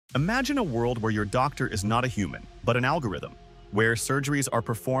Imagine a world where your doctor is not a human, but an algorithm, where surgeries are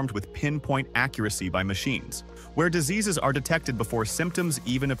performed with pinpoint accuracy by machines, where diseases are detected before symptoms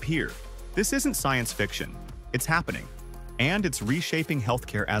even appear. This isn't science fiction. It's happening, and it's reshaping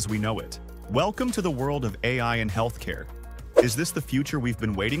healthcare as we know it. Welcome to the world of AI in healthcare. Is this the future we've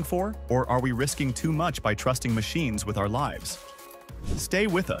been waiting for, or are we risking too much by trusting machines with our lives? Stay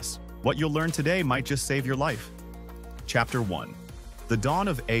with us. What you'll learn today might just save your life. Chapter 1. The Dawn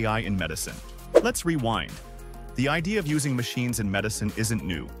of AI in Medicine. Let's rewind. The idea of using machines in medicine isn't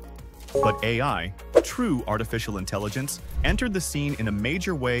new. But AI, true artificial intelligence, entered the scene in a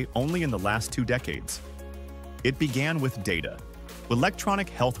major way only in the last 2 decades. It began with data. Electronic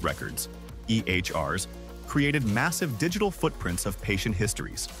health records, EHRs, created massive digital footprints of patient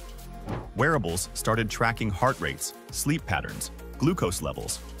histories. Wearables started tracking heart rates, sleep patterns, glucose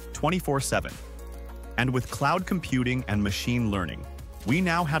levels, 24/7. And with cloud computing and machine learning, we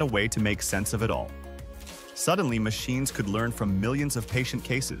now had a way to make sense of it all. Suddenly, machines could learn from millions of patient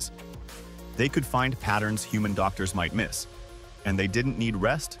cases. They could find patterns human doctors might miss, and they didn't need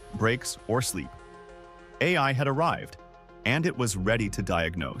rest, breaks, or sleep. AI had arrived, and it was ready to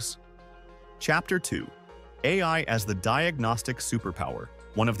diagnose. Chapter 2. AI as the diagnostic superpower.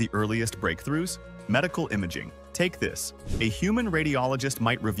 One of the earliest breakthroughs? Medical imaging. Take this. A human radiologist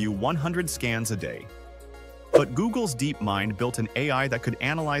might review 100 scans a day. But Google's DeepMind built an AI that could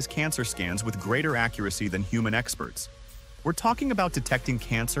analyze cancer scans with greater accuracy than human experts. We're talking about detecting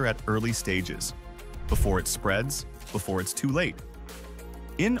cancer at early stages, before it spreads, before it's too late.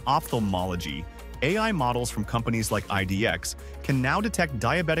 In ophthalmology, AI models from companies like IDX can now detect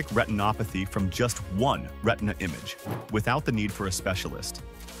diabetic retinopathy from just one retina image, without the need for a specialist.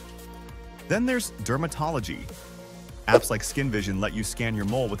 Then there's dermatology. Apps like SkinVision let you scan your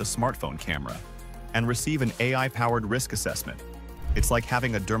mole with a smartphone camera and receive an AI-powered risk assessment. It's like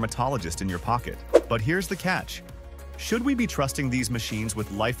having a dermatologist in your pocket. But here's the catch. Should we be trusting these machines with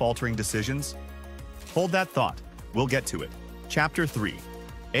life-altering decisions? Hold that thought. We'll get to it. Chapter 3.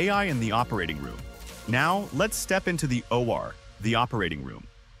 AI in the operating room. Now, let's step into the OR, the operating room.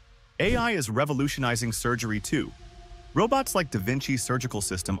 AI is revolutionizing surgery too. Robots like Da Vinci's surgical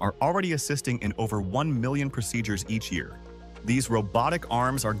system are already assisting in over 1 million procedures each year. These robotic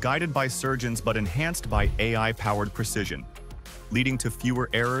arms are guided by surgeons but enhanced by AI-powered precision, leading to fewer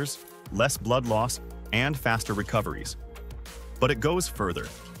errors, less blood loss, and faster recoveries. But it goes further.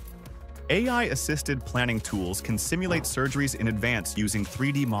 AI-assisted planning tools can simulate surgeries in advance using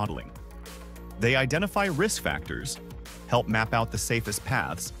 3D modeling. They identify risk factors, help map out the safest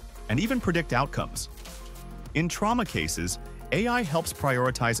paths, and even predict outcomes. In trauma cases, AI helps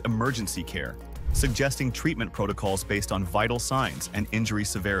prioritize emergency care, suggesting treatment protocols based on vital signs and injury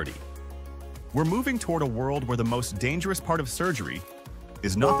severity. We're moving toward a world where the most dangerous part of surgery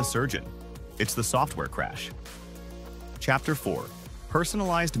is not the surgeon, it's the software crash. Chapter 4.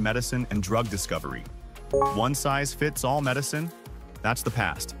 Personalized medicine and drug discovery. One-size-fits-all medicine? That's the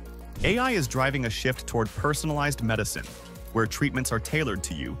past. AI is driving a shift toward personalized medicine, where treatments are tailored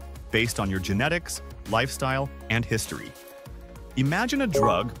to you based on your genetics, lifestyle, and history. Imagine a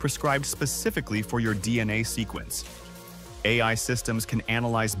drug prescribed specifically for your DNA sequence. AI systems can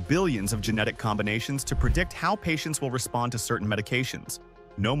analyze billions of genetic combinations to predict how patients will respond to certain medications.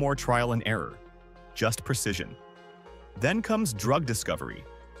 No more trial and error, just precision. Then comes drug discovery.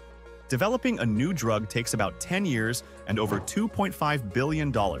 Developing a new drug takes about 10 years and over $2.5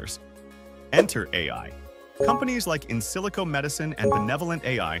 billion. Enter AI. Companies like In Silico Medicine and Benevolent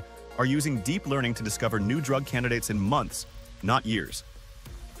AI are using deep learning to discover new drug candidates in months, not years.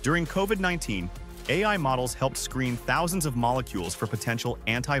 During COVID-19, AI models helped screen thousands of molecules for potential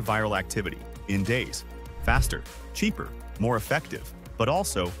antiviral activity in days. Faster, cheaper, more effective, but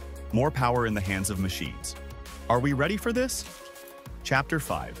also more power in the hands of machines. Are we ready for this? Chapter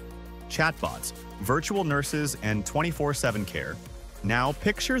 5. Chatbots, virtual nurses, and 24/7 care. Now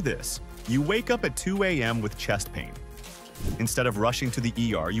picture this. You wake up at 2 a.m. with chest pain. Instead of rushing to the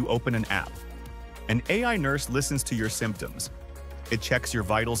ER, you open an app. An AI nurse listens to your symptoms. It checks your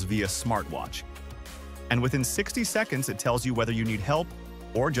vitals via smartwatch. And within 60 seconds, it tells you whether you need help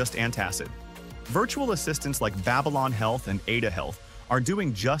or just antacid. Virtual assistants like Babylon Health and Ada Health are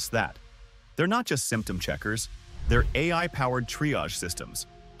doing just that. They're not just symptom checkers. They're AI-powered triage systems,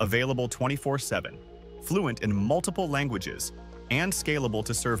 available 24/7, fluent in multiple languages, and scalable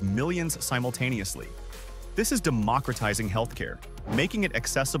to serve millions simultaneously. This is democratizing healthcare, making it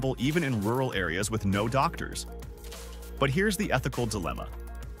accessible even in rural areas with no doctors. But here's the ethical dilemma.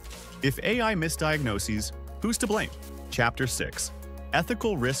 If AI misdiagnoses, who's to blame? Chapter 6.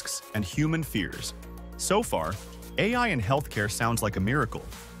 Ethical risks and human fears. So far, AI in healthcare sounds like a miracle.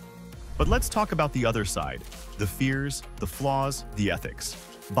 But let's talk about the other side, the fears, the flaws, the ethics.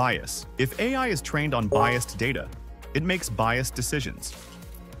 Bias. If AI is trained on biased data, it makes biased decisions.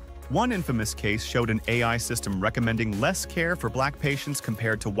 One infamous case showed an AI system recommending less care for Black patients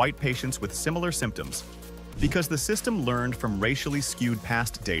compared to white patients with similar symptoms, because the system learned from racially skewed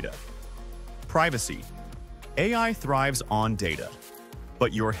past data. Privacy. AI thrives on data,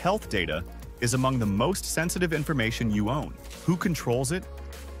 but your health data is among the most sensitive information you own. Who controls it?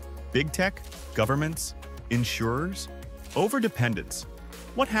 Big tech? Governments? Insurers? Overdependence.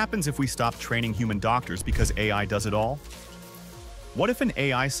 What happens if we stop training human doctors because AI does it all? What if an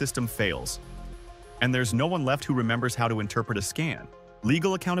AI system fails, and there's no one left who remembers how to interpret a scan?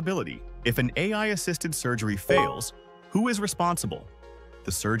 Legal accountability. If an AI-assisted surgery fails, who is responsible?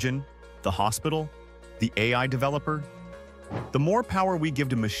 The surgeon? The hospital? The AI developer? The more power we give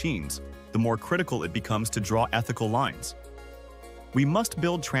to machines, the more critical it becomes to draw ethical lines. We must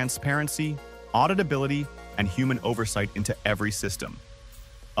build transparency, auditability, and human oversight into every system.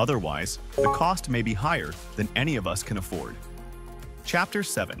 Otherwise, the cost may be higher than any of us can afford. Chapter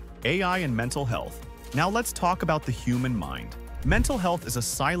 7. AI and Mental Health. Now let's talk about the human mind. Mental health is a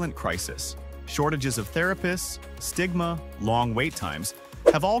silent crisis. Shortages of therapists, stigma, long wait times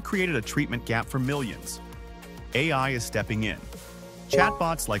have all created a treatment gap for millions. AI is stepping in.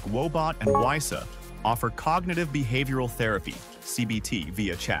 Chatbots like Wobot and Wysa offer cognitive behavioral therapy, CBT,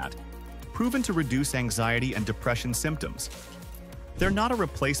 via chat, proven to reduce anxiety and depression symptoms. They're not a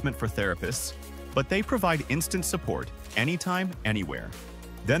replacement for therapists, but they provide instant support anytime, anywhere.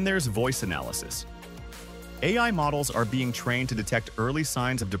 Then there's voice analysis. AI models are being trained to detect early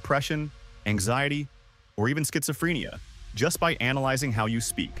signs of depression, anxiety, or even schizophrenia just by analyzing how you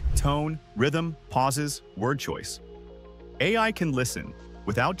speak, tone, rhythm, pauses, word choice. AI can listen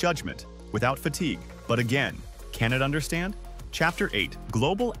without judgment, without fatigue. But again, can it understand? Chapter 8.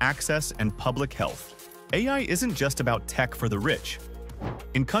 Global Access and Public Health. AI isn't just about tech for the rich.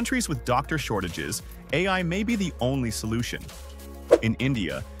 In countries with doctor shortages, AI may be the only solution. In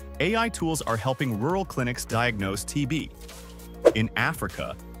India, AI tools are helping rural clinics diagnose TB. In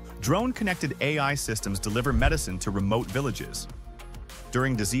Africa, drone-connected AI systems deliver medicine to remote villages.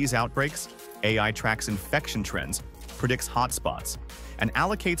 During disease outbreaks, AI tracks infection trends, predicts hotspots, and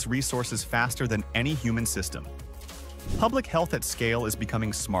allocates resources faster than any human system. Public health at scale is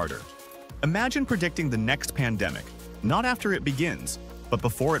becoming smarter. Imagine predicting the next pandemic, not after it begins, but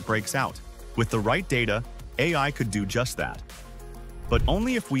before it breaks out. With the right data, AI could do just that. But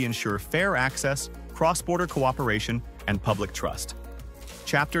only if we ensure fair access, cross-border cooperation, and public trust.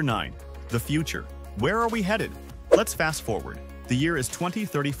 Chapter 9. The Future. Where are we headed? Let's fast forward. The year is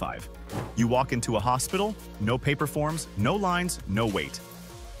 2035. You walk into a hospital, no paper forms, no lines, no wait.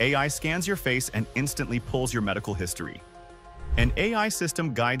 AI scans your face and instantly pulls your medical history. An AI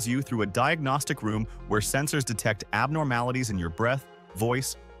system guides you through a diagnostic room where sensors detect abnormalities in your breath,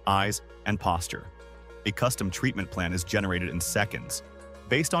 voice, eyes, and posture. A custom treatment plan is generated in seconds,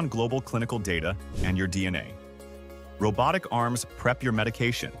 based on global clinical data and your DNA. Robotic arms prep your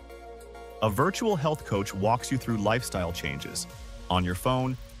medication. A virtual health coach walks you through lifestyle changes. On your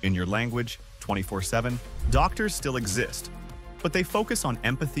phone, in your language, 24/7. Doctors still exist, but they focus on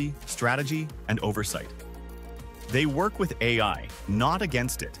empathy, strategy, and oversight. They work with AI, not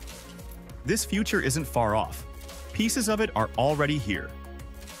against it. This future isn't far off. Pieces of it are already here.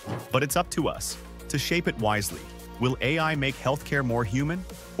 But it's up to us to shape it wisely. Will AI make healthcare more human,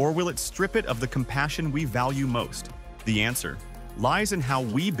 or will it strip it of the compassion we value most? The answer lies in how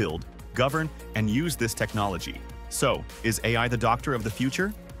we build, govern, and use this technology. So, is AI the doctor of the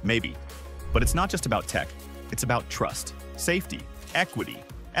future? Maybe. But it's not just about tech. It's about trust, safety, equity,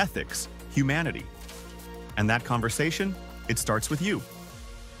 ethics, humanity. And that conversation, it starts with you.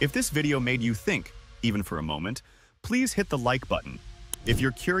 If this video made you think, even for a moment, please hit the like button. If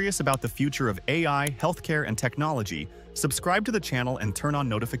you're curious about the future of AI, healthcare, and technology, subscribe to the channel and turn on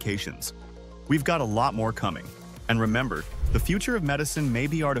notifications. We've got a lot more coming. And remember, the future of medicine may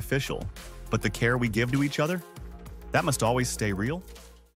be artificial, but the care we give to each other, that must always stay real.